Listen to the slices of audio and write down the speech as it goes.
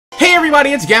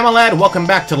everybody, it's Gamalad. Welcome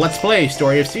back to Let's Play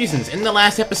Story of Seasons. In the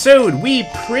last episode, we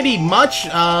pretty much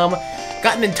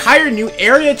got an entire new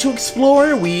area to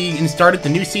explore. We started the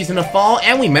new season of fall,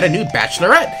 and we met a new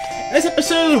bachelorette. In this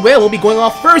episode, well, we'll be going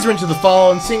off further into the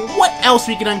fall and seeing what else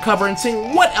we can uncover and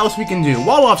seeing what else we can do.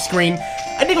 While off screen,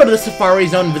 I did go to the Safari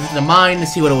Zone and visit the mine to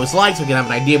see what it was like, so we can have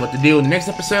an idea of what to do in the next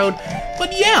episode.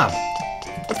 But yeah,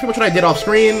 that's pretty much what I did off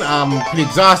screen. I'm pretty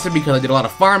exhausted because I did a lot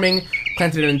of farming.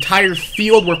 Planted an entire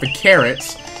field worth of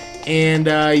carrots, and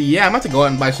yeah, I'm about to go out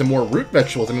and buy some more root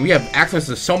vegetables. I mean, we have access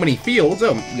to so many fields.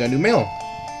 Oh, we got new mail.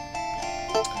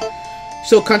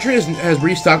 So, country has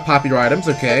restocked popular items,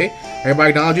 okay. Everybody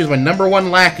acknowledges my #1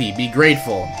 lackey. Be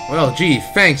grateful. Well, gee,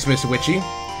 thanks, Miss Witchy.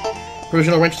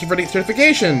 Provisional rancher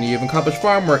certification. You've accomplished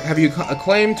farm work. Have you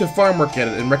acclaimed to farm work yet?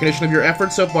 In recognition of your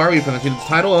efforts so far, we've presented the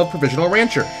title of Provisional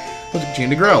Rancher. Let's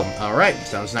continue to grow. Alright,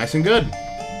 sounds nice and good.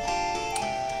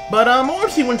 But, I want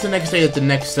to see when's the next day that the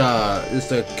next,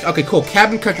 okay, cool,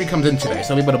 Cabin Country comes in today,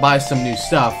 so I'll be able to buy some new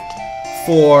stuff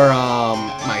for,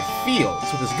 my fields,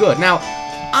 which is good. Now,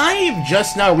 I've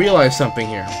just now realized something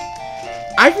here.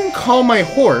 I can call my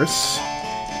horse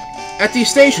at these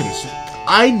stations.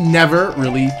 I never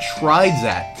really tried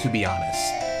that, to be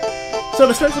honest. So,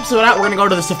 to start this episode out, we're gonna go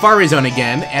to the Safari Zone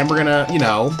again, and we're gonna, you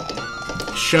know,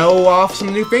 show off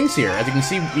some new things here. As you can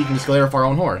see, we can just go there with our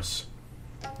own horse.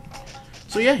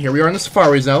 So yeah, here we are in the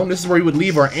Safari Zone. This is where we would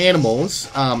leave our animals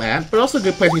at, but also a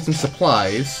good place to get some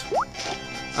supplies.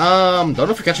 Don't know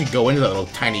if we can actually go into that little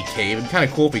tiny cave. It'd be kind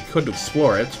of cool if we could to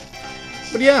explore it.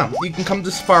 But yeah, you can come to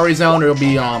the Safari Zone. There'll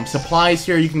be supplies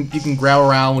here you can grab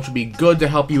around, which will be good to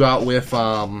help you out with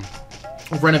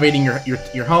renovating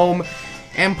your home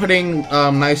and putting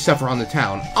nice stuff around the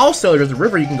town. Also, there's a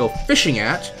river you can go fishing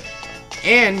at,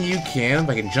 and you can, if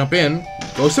I can jump in,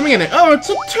 go swimming in it. Oh, it's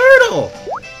a turtle!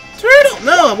 Turtle!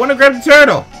 No, I want to grab the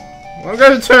turtle! I want to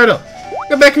grab the turtle!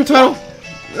 Get back here, turtle!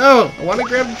 No, I want to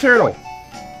grab the turtle!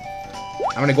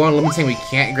 I'm going to go on a limit saying we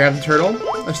can't grab the turtle.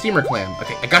 A steamer clam.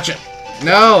 Okay, I gotcha!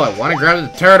 No, I want to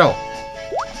grab the turtle!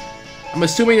 I'm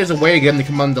assuming there's a way to get him to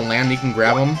come on the land and you can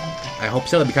grab him. I hope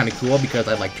so, that'd be kind of cool because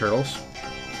I like turtles.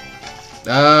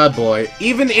 Boy.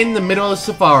 Even in the middle of the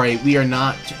safari, we are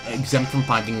not exempt from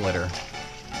finding litter.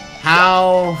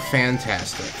 How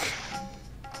fantastic.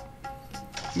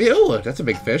 Oh, look, that's a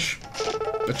big fish.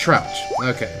 A trout.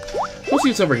 Okay. Let's see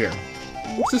what's over here.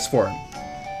 What's this for?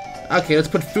 Okay, let's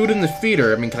put food in the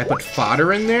feeder. I mean, can I put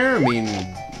fodder in there? I mean,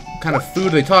 what kind of food are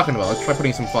they talking about? Let's try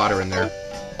putting some fodder in there.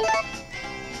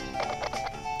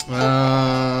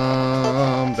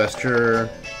 Vesture.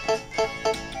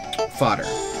 Fodder.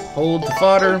 Hold the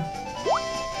fodder.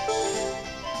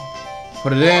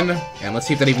 Put it in, and let's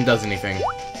see if that even does anything.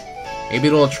 Maybe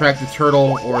it'll attract the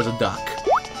turtle or as a duck.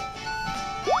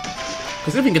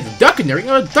 Because if we can get the duck in there, we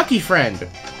can have a ducky friend.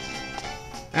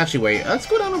 Actually, wait. Let's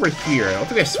go down over here. I don't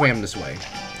think I swam this way.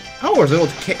 Oh, there's a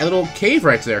little cave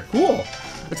right there. Cool.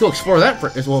 Let's go explore that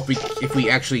as well if we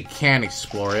actually can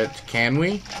explore it. Can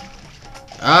we?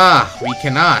 Ah, we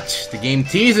cannot. The game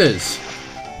teases.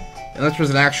 Unless there's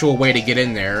an actual way to get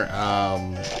in there.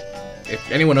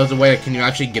 If anyone knows a way, can you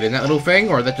actually get in that little thing?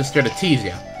 Or is that just there to tease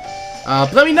you?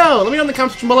 But let me know. Let me know in the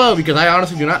comment section below, because I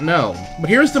honestly do not know. But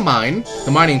here's the mining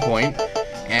point,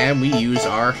 and we use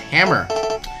our hammer.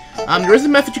 There is a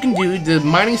method you can do. The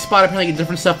mining spot apparently get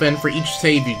different stuff in for each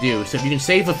save you do. So if you can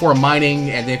save before mining,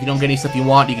 and then if you don't get any stuff you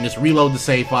want, you can just reload the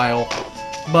save file.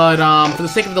 But for the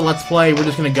sake of the Let's Play, we're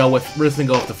just gonna go with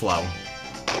the flow.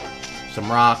 Some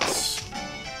rocks.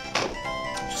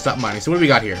 Stop mining. So what do we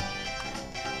got here?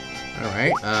 All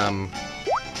right.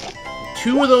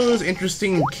 2 of those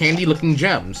interesting candy-looking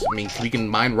gems. I mean, we can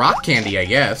mine rock candy, I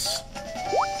guess.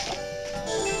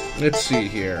 Let's see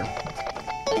here.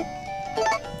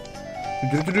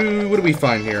 What do we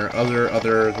find here?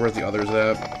 Others. Where's the others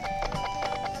at?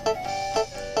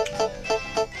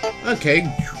 Okay,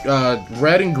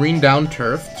 red and green down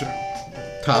tuft.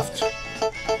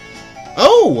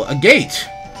 Oh, a gate.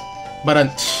 But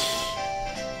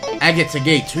agate's a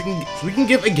gate. We can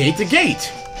give a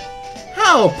gate.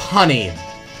 How punny!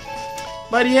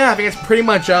 But yeah, I think that's pretty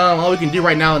much all we can do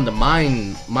right now in the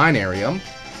mine area.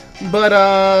 But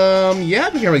yeah,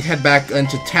 we're gonna head back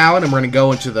into town, and we're gonna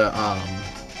go into the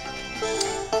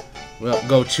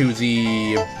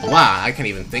wow, I can't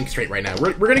even think straight right now.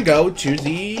 We're gonna go to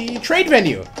the trade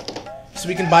venue, so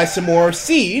we can buy some more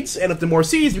seeds, and with the more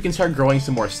seeds, we can start growing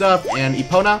some more stuff. And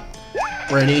Epona,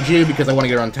 we're gonna need you because I want to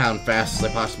get around town fast as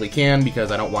I possibly can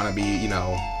because I don't want to be, you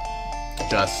know,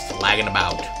 just lagging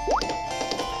about.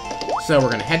 So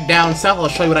we're gonna head down south. I'll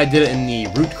show you what I did in the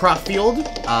root crop field.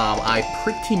 I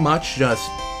pretty much just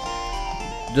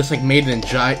just like made an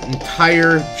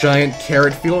entire giant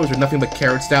carrot field. There's nothing but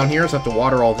carrots down here, so I have to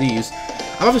water all these.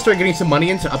 I'm going to start getting some money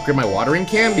in to upgrade my watering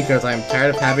can because I'm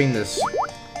tired of having this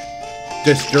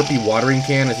derpy watering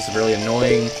can. It's just really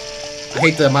annoying. I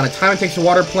hate the amount of time it takes to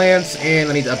water plants, and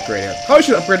I need to upgrade it. Probably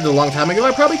should have upgraded it a long time ago.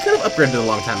 I probably could have upgraded it a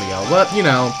long time ago, but, you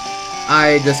know,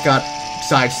 I just got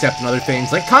sidestepped in other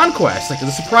things, like Conquest, like the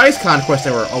surprise Conquest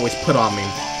they were always put on me.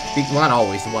 Well, not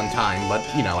always, one time, but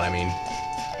you know what I mean.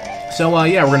 So,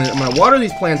 yeah, I'm gonna water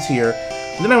these plants here,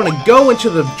 and then I'm gonna go into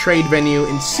the trade venue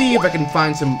and see if I can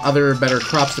find some other better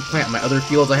crops to plant in my other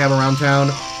fields I have around town.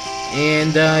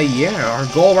 And, yeah, our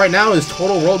goal right now is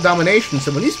total world domination,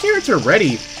 so when these carrots are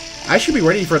ready, I should be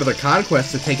ready for another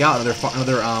conquest to take out another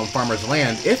farmer's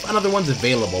land, if another one's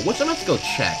available, which I'm gonna have to go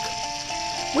check.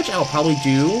 Which I'll probably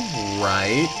do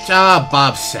right...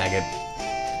 Bob Saget.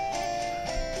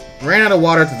 Ran out of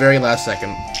water at the very last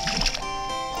second.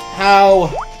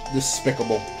 How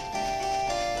despicable.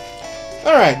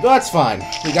 Alright, well, that's fine.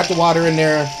 We got the water in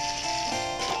there.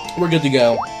 We're good to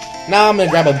go. Now I'm gonna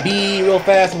grab a bee real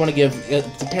fast. I want to give...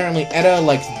 apparently Etta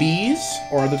likes bees,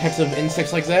 or other types of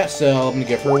insects like that, so I'm gonna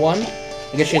give her one.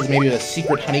 I guess she has maybe a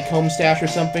secret honeycomb stash or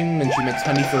something, and she makes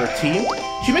honey for her tea.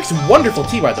 She makes wonderful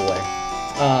tea, by the way.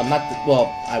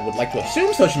 Well, I would like to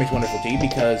assume so. She makes wonderful tea,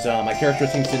 because my character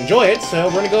seems to enjoy it, so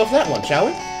we're gonna go with that one, shall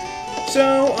we?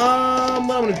 So, what I'm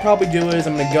gonna probably do is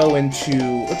I'm gonna go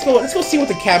into... Let's go see what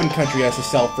the Cabin Country has to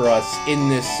sell for us in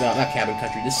this, not Cabin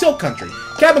Country, the Silk Country.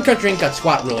 Cabin Country ain't got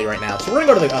squat really right now, so we're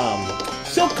gonna go to the,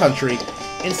 Silk Country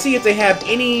and see if they have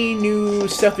any new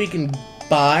stuff we can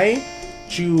buy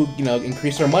to, you know,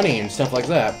 increase our money and stuff like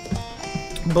that.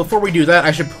 Before we do that,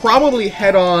 I should probably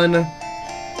head on,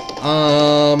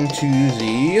 to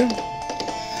the,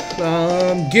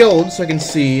 guild so I can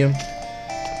see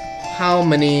how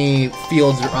many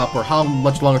fields are up, or how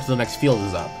much longer till the next field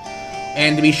is up.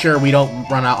 And to be sure we don't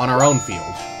run out on our own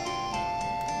field.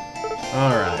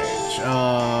 Alright,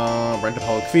 rent a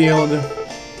public field.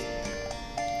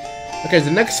 Okay,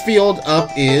 the next field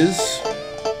up is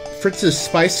Fritz's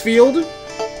Spice Field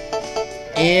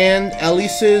and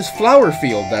Elise's Flower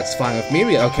Field. That's fine with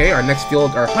me. Okay, our next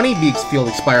field, our Honeybee's field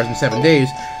expires in 7 days.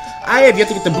 I have yet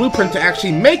to get the blueprint to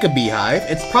actually make a beehive.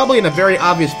 It's probably in a very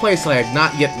obvious place that I have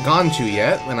not yet gone to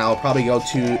yet, and I'll probably go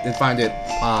to and find it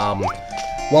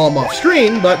while I'm off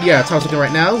screen. But yeah, that's how it's looking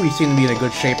right now. We seem to be in a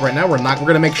good shape right now. We're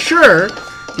gonna make sure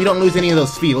we don't lose any of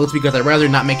those fields, because I'd rather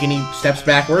not make any steps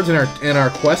backwards in our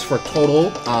quest for total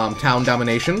town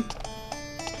domination.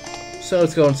 So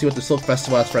let's go and see what the Silk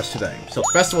Festival has for us today. Silk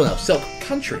Festival, no, Silk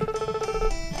Country.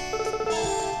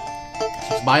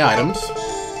 Let's buy items.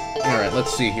 Alright,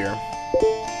 let's see here.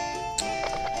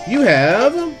 You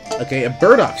have, okay, a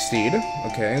burdock seed.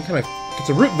 Okay, it's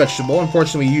a root vegetable.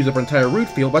 Unfortunately, we use up our entire root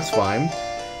field, but that's fine.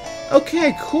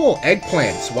 Okay, cool.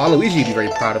 Eggplants. Waluigi would be very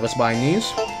proud of us buying these.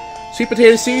 Sweet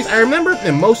potato seeds. I remember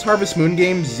in most Harvest Moon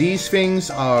games, these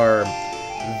things are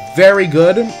very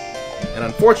good. And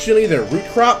unfortunately, they're root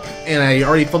crop. And I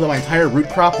already filled up my entire root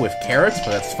crop with carrots, but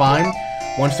that's fine.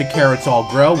 Once the carrots all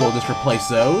grow, we'll just replace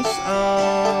those.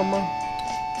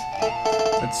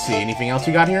 Let's see, anything else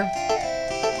we got here?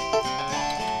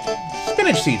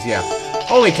 Spinach seeds, yeah.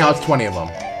 Holy cow, it's 20 of them.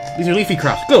 These are leafy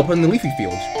crops. Good, put in the leafy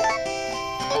fields.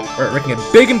 Alright, we're making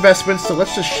a big investment, so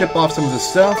let's just ship off some of this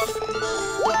stuff.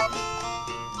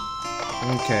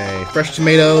 Okay, fresh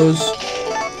tomatoes.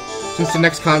 Since the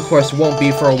next conquest won't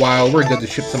be for a while, we're good to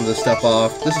ship some of this stuff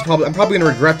off. I'm probably gonna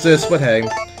regret this, but hey.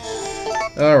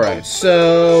 Alright,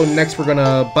 so next we're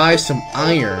gonna buy some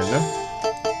iron,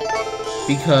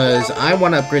 because I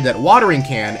want to upgrade that watering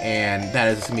can, and that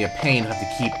is going to be a pain to have to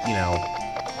keep, you know...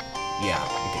 Yeah.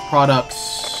 Okay,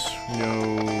 products...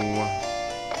 No...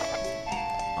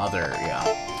 Other, yeah.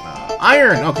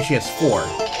 Iron! Okay, she has 4.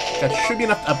 That should be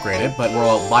enough to upgrade it, but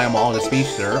we'll buy them all in a speech,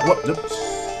 sir. Whoop, oops.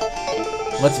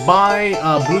 Let's buy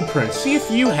blueprint. See if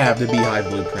you have the beehive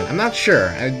blueprint. I'm not sure.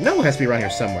 I know it has to be around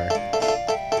here somewhere.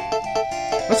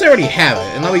 Unless I already have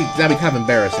it, and that'd be kind of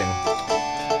embarrassing.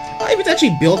 I haven't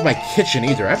actually built my kitchen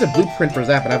either. I have the blueprint for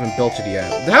that, but I haven't built it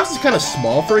yet. The house is kind of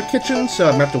small for a kitchen, so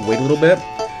I'm going to have to wait a little bit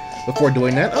before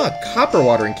doing that. Oh, copper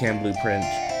watering can blueprint.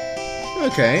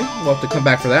 Okay, we'll have to come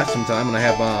back for that sometime when I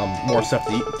have more stuff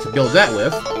to build that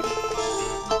with.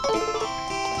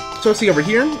 So let's see over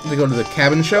here. Let's go to the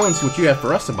cabin show and see what you have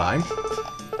for us to buy.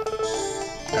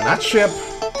 And not ship.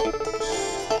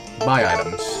 Buy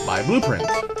items. Buy blueprint.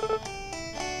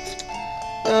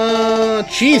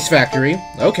 Cheese factory.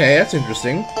 Okay, that's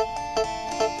interesting.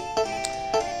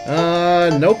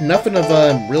 Nope, nothing of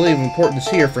really of importance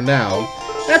here for now.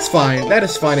 That's fine. That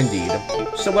is fine indeed.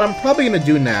 So what I'm probably going to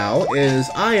do now is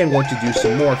I am going to do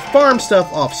some more farm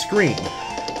stuff off screen.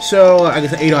 So I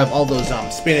guess I have all those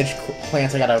spinach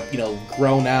plants I gotta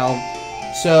grow now.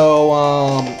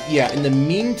 So yeah. In the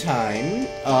meantime,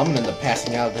 I'm gonna end up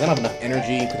passing out because I don't have enough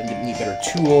energy. Because I need better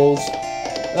tools.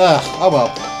 Oh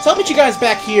well. So I'll meet you guys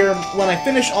back here when I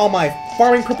finish all my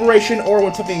farming preparation or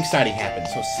when something exciting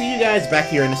happens. So see you guys back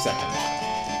here in a second.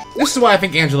 This is why I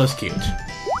think Angela's cute.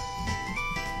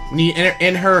 When you,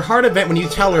 in her heart event, when you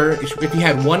tell her if you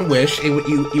had one wish,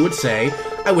 you would say,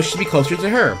 "I wish to be closer to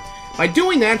her." By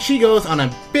doing that, she goes on a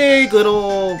big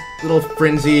little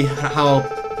frenzy. How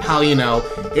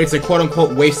it's a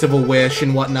quote-unquote waste of a wish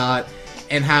and whatnot,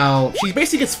 and how she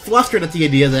basically gets flustered at the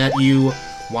idea that you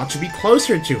want to be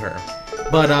closer to her.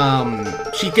 But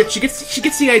she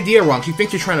gets the idea wrong. She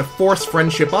thinks you're trying to force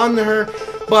friendship onto her,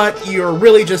 but you're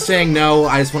really just saying, "No,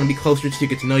 I just want to be closer to you,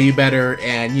 get to know you better,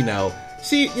 and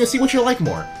see what you like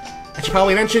more." I should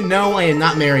probably mention, no, I am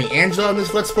not marrying Angela in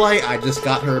this Let's Play. I just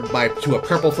got her to a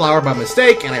purple flower by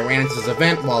mistake, and I ran into this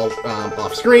event while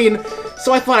off screen.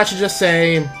 So I thought I should just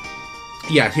say,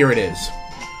 yeah, here it is.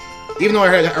 Even though I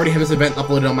already have this event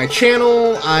uploaded on my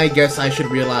channel, I guess I should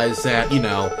realize that,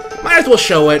 might as well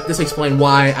show it. Just explain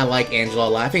why I like Angela a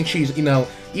lot. I think she's, even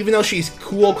though she's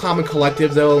cool, calm, and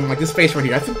collective, though, like this face right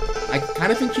here, I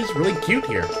kind of think she's really cute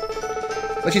here.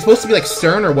 Like, she's supposed to be, like,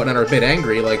 stern or whatnot, or a bit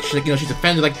angry. Like, she's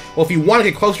offended. Like, well, if you want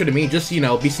to get closer to me, just,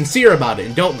 be sincere about it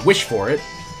and don't wish for it.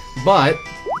 But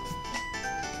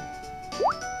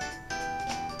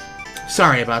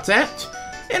sorry about that.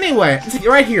 Anyway, it's like,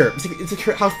 right here. It's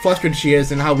like how flustered she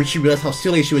is and how she realized how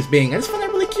silly she was being. I just found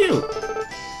that really cute.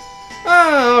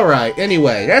 Alright,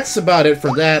 anyway, that's about it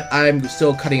for that. I'm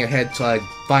still cutting ahead till I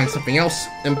find something else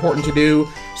important to do.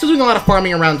 Still doing a lot of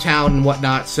farming around town and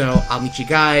whatnot, so I'll meet you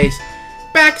guys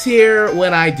back here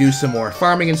when I do some more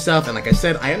farming and stuff. And like I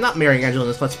said, I am not marrying Angela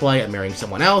in this Let's Play. I'm marrying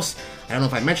someone else. I don't know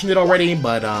if I mentioned it already,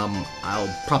 but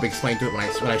I'll probably explain to it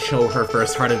when I show her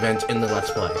first heart event in the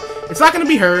Let's Play. It's not going to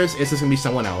be hers. It's just going to be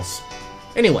someone else.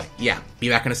 Anyway, yeah, be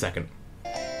back in a second.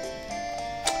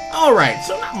 Alright,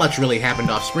 so not much really happened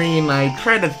off screen. I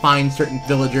tried to find certain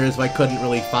villagers, but I couldn't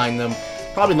really find them.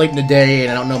 Probably late in the day,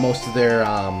 and I don't know most of their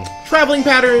traveling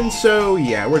patterns, so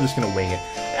yeah, we're just going to wing it.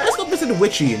 Let's go visit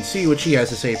Witchy and see what she has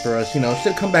to say for us.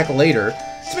 She'll come back later.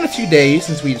 It's been a few days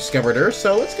since we discovered her,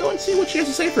 so let's go and see what she has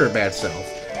to say for her bad self.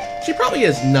 She probably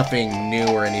has nothing new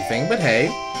or anything, but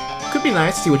hey, could be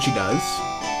nice to see what she does.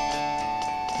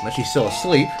 Unless she's still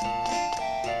asleep.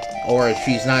 Or if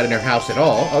she's not in her house at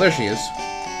all. Oh, there she is.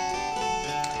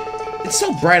 It's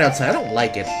so bright outside, I don't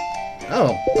like it.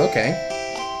 Oh, okay.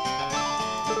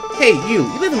 Hey, you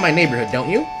live in my neighborhood, don't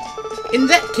you? In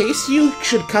that case, you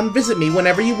should come visit me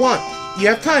whenever you want. You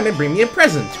have time and bring me a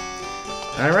present.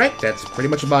 Alright, that's pretty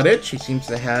much about it. She seems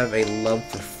to have a love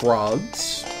for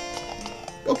frogs.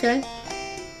 Okay.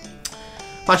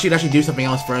 Thought she'd actually do something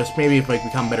else for us. Maybe if we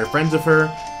become better friends with her.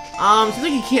 Seems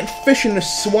like you can't fish in the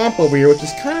swamp over here, which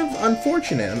is kind of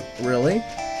unfortunate, really.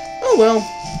 Oh well.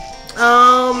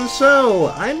 So,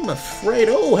 I'm afraid...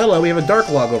 Oh, hello, we have a dark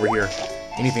log over here.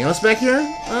 Anything else back here?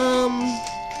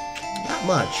 Not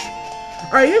much.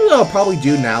 Alright, maybe what I'll probably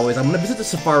do now is I'm going to visit the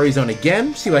Safari Zone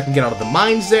again, see what I can get out of the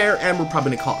mines there, and we're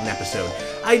probably going to call it an episode.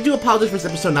 I do apologize for this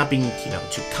episode not being,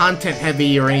 too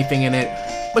content-heavy or anything in it,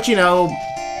 but,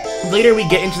 the later we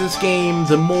get into this game,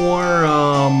 the more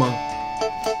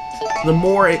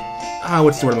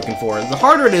what's the word I'm looking for? The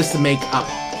harder it is to make up,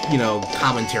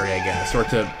 commentary, I guess, or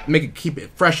to keep it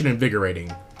fresh and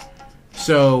invigorating.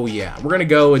 So, yeah, we're going to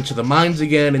go into the mines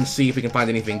again and see if we can find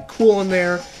anything cool in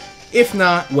there. If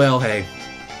not, well, hey,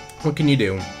 what can you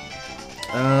do?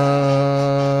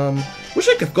 Wish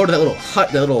I could go to that little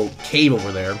hut, that little cave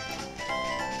over there.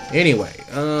 Anyway,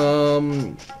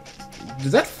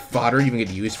 does that fodder even get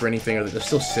used for anything, or are they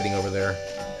still sitting over there?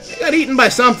 They got eaten by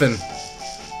something.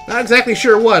 Not exactly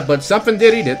sure what, but something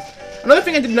did eat it. Another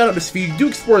thing I did notice, if you do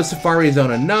explore the Safari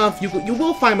Zone enough, you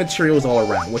will find materials all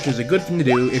around, which is a good thing to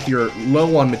do if you're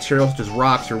low on materials such as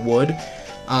rocks or wood.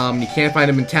 You can't find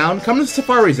them in town. Come to the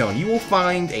Safari Zone. You will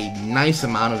find a nice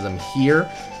amount of them here,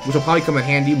 which will probably come in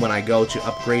handy when I go to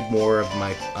upgrade more of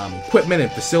my equipment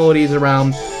and facilities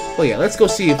around. But yeah, let's go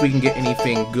see if we can get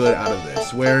anything good out of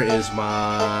this. Where is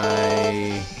my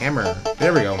hammer?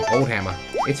 There we go. Old hammer.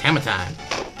 It's hammer time.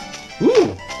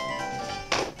 Ooh!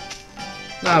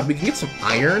 We can get some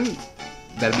iron.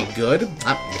 That'd be good.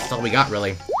 That's all we got,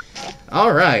 really.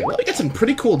 Alright, well, we got some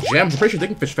pretty cool gems. I'm pretty sure they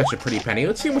can fetch a pretty penny.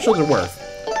 Let's see how much those are worth.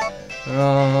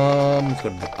 Let's go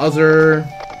to the other.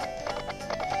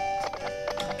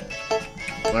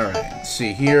 Alright, let's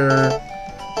see here.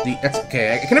 That's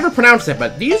okay. I can never pronounce that,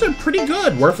 but these are pretty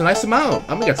good. Worth a nice amount.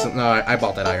 I'm gonna get some. No, I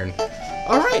bought that iron.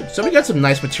 Alright, so we got some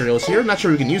nice materials here. Not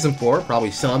sure we can use them for.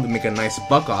 Probably sell them to make a nice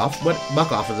buck off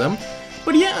of them.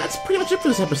 But yeah, that's pretty much it for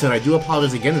this episode. I do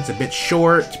apologize again, it's a bit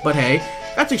short, but hey,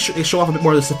 got to show off a bit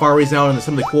more of the safaris now and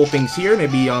some of the cool things here.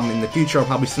 Maybe in the future I'll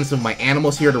probably send some of my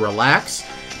animals here to relax.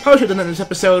 Probably should have done that in this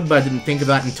episode, but I didn't think of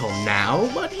that until now.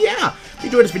 But yeah, if you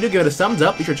enjoyed this video, give it a thumbs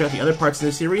up. Be sure to check out the other parts of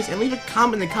this series, and leave a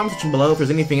comment in the comment section below if there's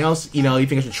anything else, you know, you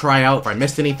think I should try out, if I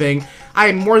missed anything.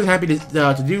 I'm more than happy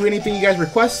to do anything you guys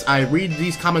request. I read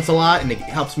these comments a lot, and it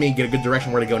helps me get a good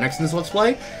direction where to go next in this Let's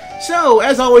Play. So,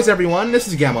 as always, everyone, this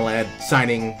is Gamalad,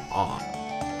 signing off.